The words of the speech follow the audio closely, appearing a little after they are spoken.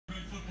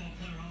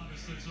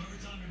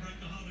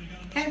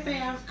Hey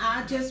fam,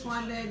 I just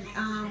wanted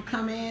to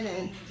come in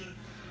and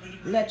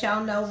let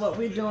y'all know what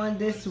we're doing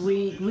this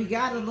week. We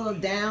got a little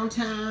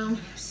downtime,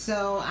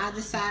 so I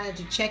decided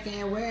to check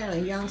in. We're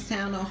in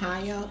Youngstown,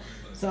 Ohio,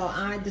 so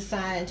I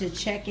decided to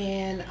check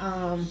in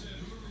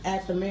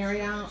at the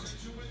Marriott,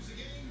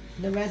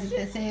 the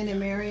Residence Inn in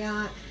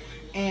Marriott,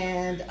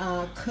 and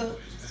cook,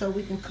 so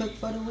we can cook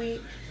for the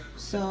week.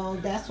 So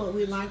that's what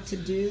we like to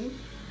do.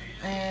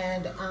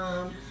 And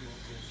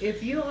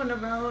if you're on the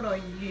road, or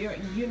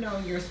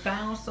your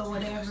spouse or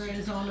whatever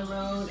is on the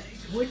road,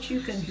 what you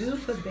can do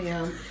for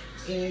them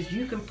is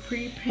you can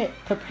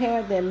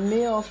prepare their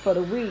meals for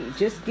the week.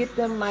 Just get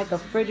them like a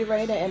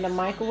refrigerator and a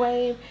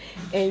microwave,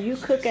 and you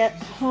cook at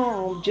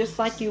home just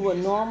like you would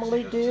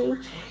normally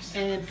do,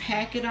 and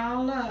pack it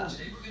all up.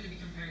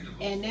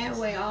 And that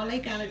way, all they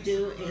gotta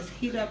do is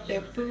heat up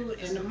their food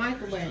in the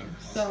microwave.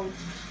 So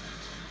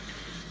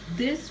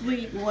this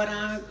week, what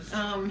I'm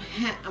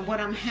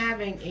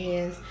having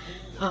is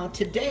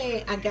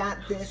today I got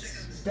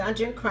this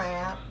dungeon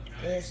crab.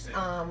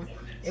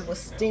 It was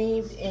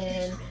steamed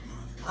in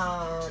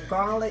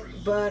garlic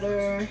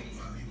butter,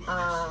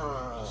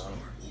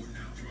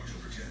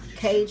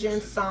 Cajun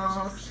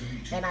sauce,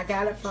 and I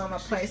got it from a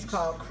place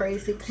called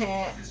Crazy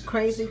Crab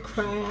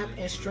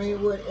in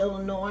Streamwood,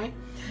 Illinois.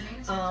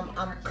 I'm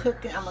gonna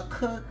cook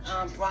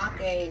Brock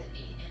a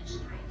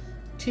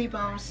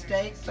T-bone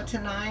steak for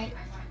tonight.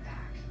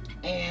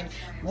 And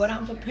what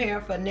I'm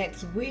preparing for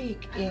next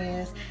week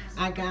is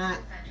I got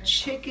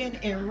chicken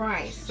and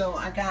rice. So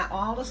I got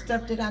all the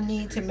stuff that I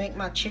need to make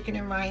my chicken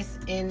and rice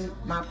in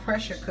my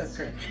pressure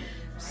cooker.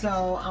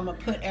 So I'm gonna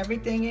put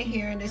everything in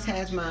here, and this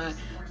has my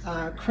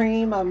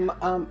cream of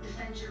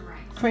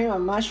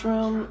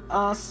mushroom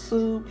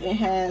soup. It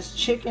has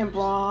chicken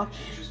broth,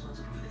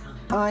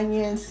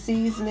 onions,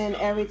 seasoning,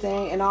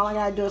 everything. And all I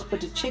gotta do is put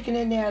the chicken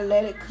in there,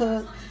 let it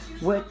cook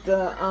with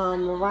the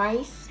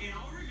rice.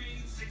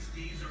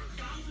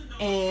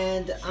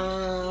 And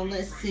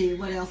let's see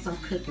what else I'm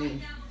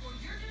cooking.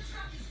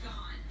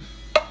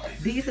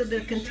 These are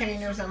the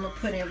containers I'm gonna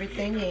put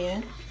everything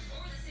in.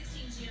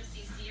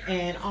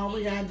 And all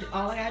I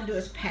gotta do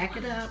is pack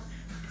it up,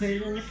 put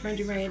it in the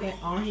refrigerator.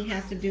 All he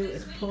has to do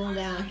is pull it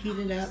out, heat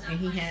it up, and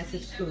he has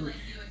his food.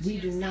 We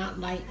do not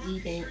like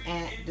eating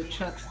at the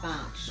truck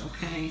stops,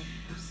 okay?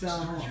 So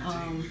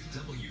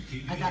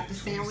I got the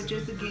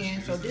sandwiches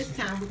again. So this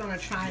time we're gonna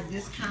try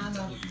this kind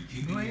of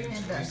bread,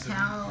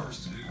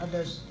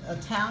 the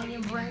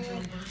Italian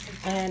bread,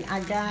 and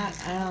I got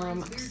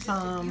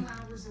some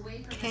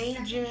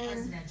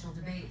Cajun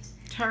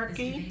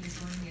turkey,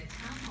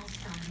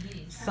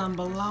 some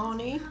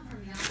bologna,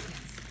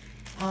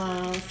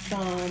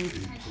 some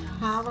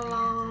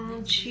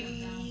provolone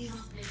cheese,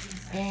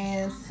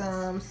 and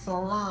some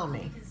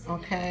salami,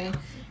 okay?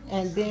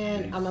 And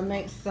then I'm gonna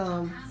make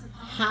some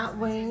hot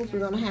wings. We're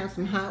gonna have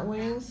some hot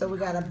wings. So we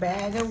got a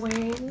bag of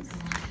wings,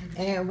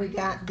 and we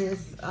got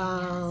this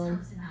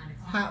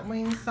hot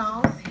wing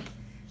sauce.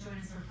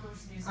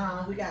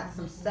 We got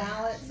some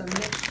salads, a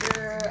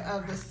mixture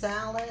of the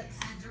salads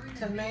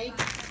to make,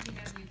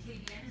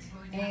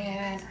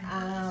 and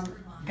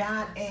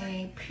got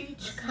a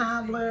peach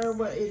cobbler.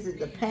 What is it?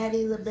 The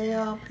Patti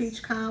LaBelle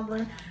peach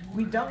cobbler.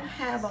 We don't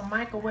have a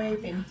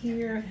microwave in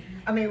here.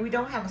 I mean, we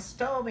don't have a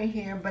stove in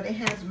here, but it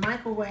has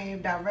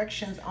microwave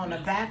directions on the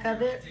back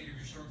of it.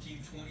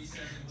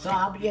 So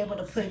I'll be able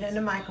to put it in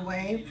the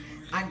microwave.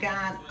 I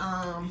got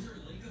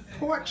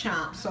pork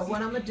chops. So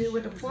what I'm gonna do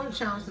with the pork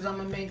chops is I'm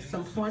gonna make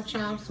some pork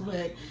chops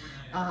with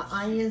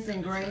onions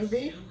and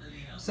gravy.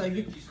 So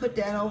you can put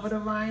that over the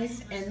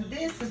rice. And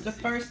this is the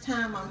first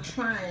time I'm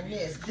trying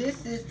this.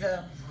 This is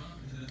the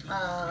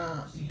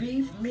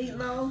beef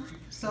meatloaf.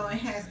 So it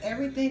has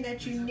everything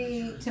that you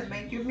need to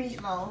make your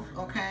meatloaf,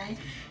 okay?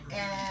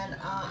 And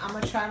I'm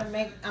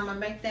gonna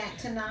make that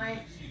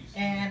tonight.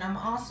 And I'm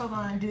also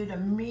gonna do the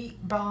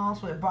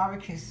meatballs with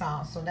barbecue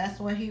sauce. So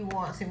that's what he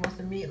wants. He wants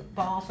the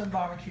meatballs with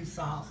barbecue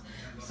sauce.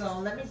 So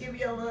let me give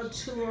you a little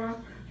tour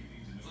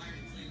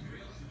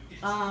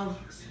of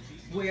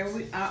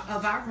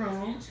of our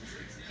room.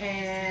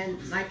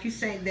 And like you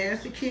say,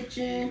 there's the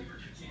kitchen,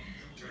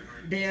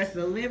 there's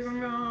the living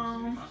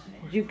room.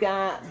 You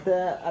got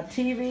a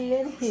TV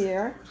in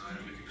here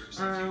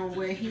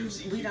where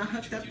we done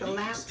hooked up the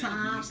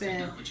laptop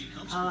and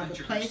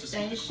the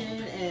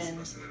PlayStation, and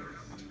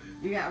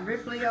you got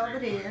Ripley over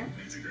there.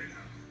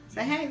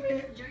 Say hey,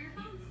 Ripley.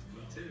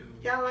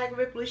 Y'all like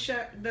Ripley's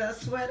shirt, the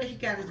sweater? He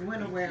got his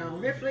winter wear on.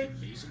 Ripley,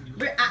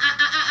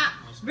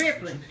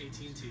 Ripley,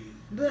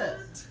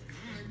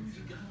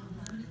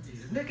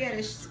 look at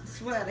his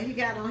sweater. He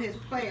got on his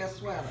player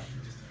sweater.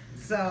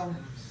 So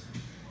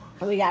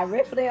we got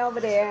Ripley over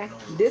there.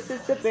 This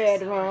is the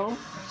bedroom.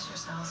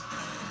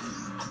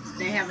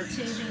 They have a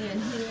TV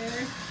in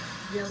here.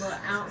 Get a little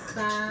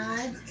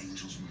outside.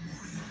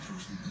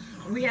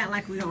 We act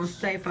like we don't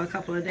stay for a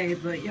couple of days,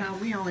 but y'all,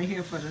 we only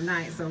here for the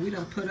night, so we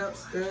done put up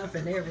stuff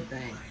and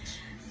everything.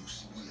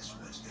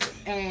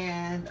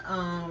 And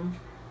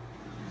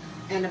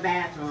the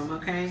bathroom,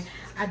 okay?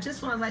 I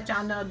just want to let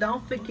y'all know,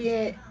 don't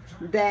forget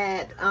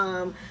that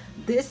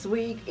this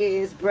week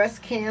is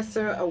breast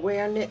cancer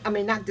awareness. I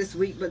mean, not this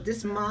week, but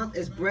this month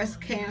is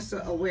breast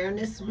cancer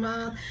awareness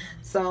month.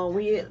 So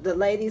the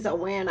ladies are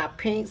wearing our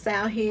pinks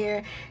out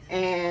here,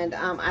 and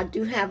I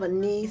do have a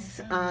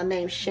niece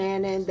named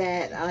Shannon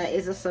that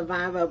is a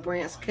survivor of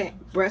breast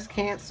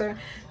cancer.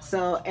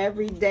 So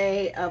every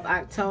day of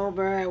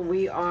October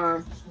we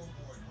are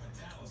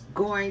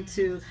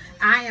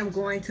I am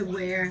going to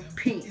wear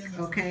pink,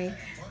 okay?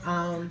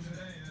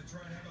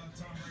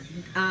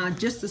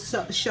 Just to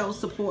show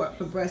support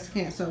for breast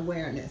cancer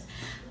awareness.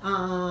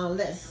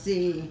 Let's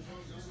see.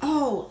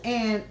 Oh,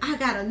 and I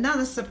got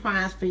another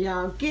surprise for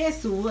y'all.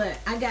 Guess what?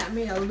 I got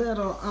me a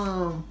little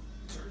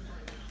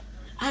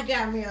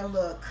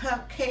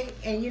cupcake.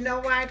 And you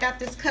know why I got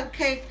this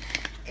cupcake?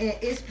 And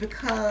it's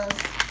because,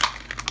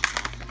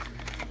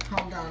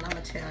 hold on, I'm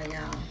gonna tell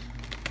y'all.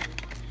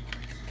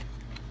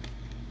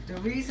 The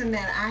reason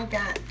that I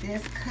got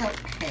this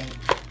cupcake,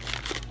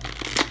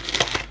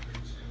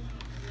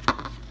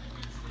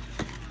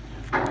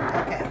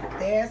 okay,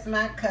 there's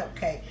my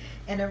cupcake.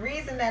 And the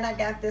reason that I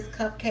got this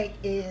cupcake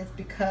is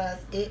because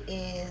it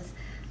is,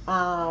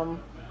 I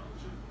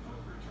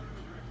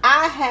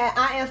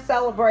am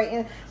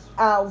celebrating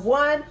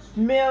 1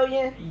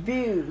 million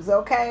views,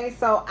 okay?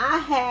 So I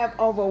have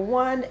over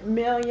 1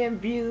 million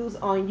views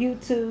on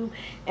YouTube,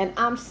 and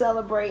I'm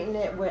celebrating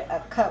it with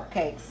a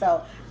cupcake.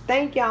 So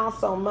thank y'all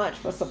so much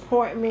for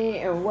supporting me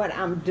and what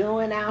I'm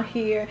doing out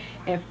here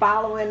and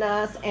following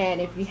us. And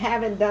if you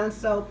haven't done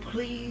so,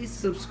 please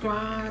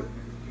subscribe.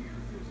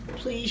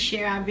 Please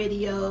share our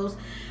videos.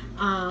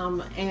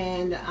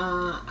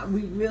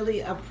 We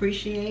really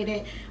appreciate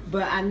it.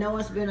 But I know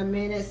it's been a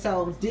minute,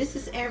 so this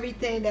is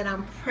everything that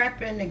I'm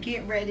prepping to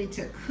get ready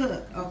to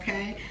cook,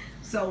 okay?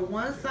 So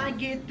once I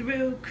get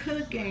through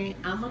cooking,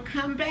 I'm gonna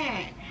come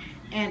back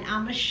and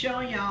I'm gonna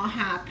show y'all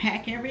how I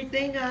pack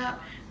everything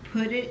up,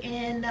 put it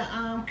in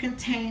the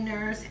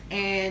containers,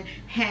 and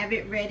have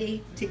it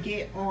ready to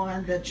get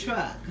on the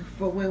truck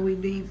for when we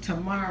leave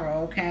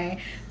tomorrow, okay?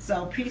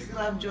 So peace,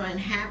 love, joy, and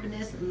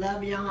happiness.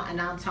 Love y'all, and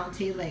I'll talk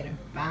to you later.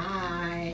 Bye.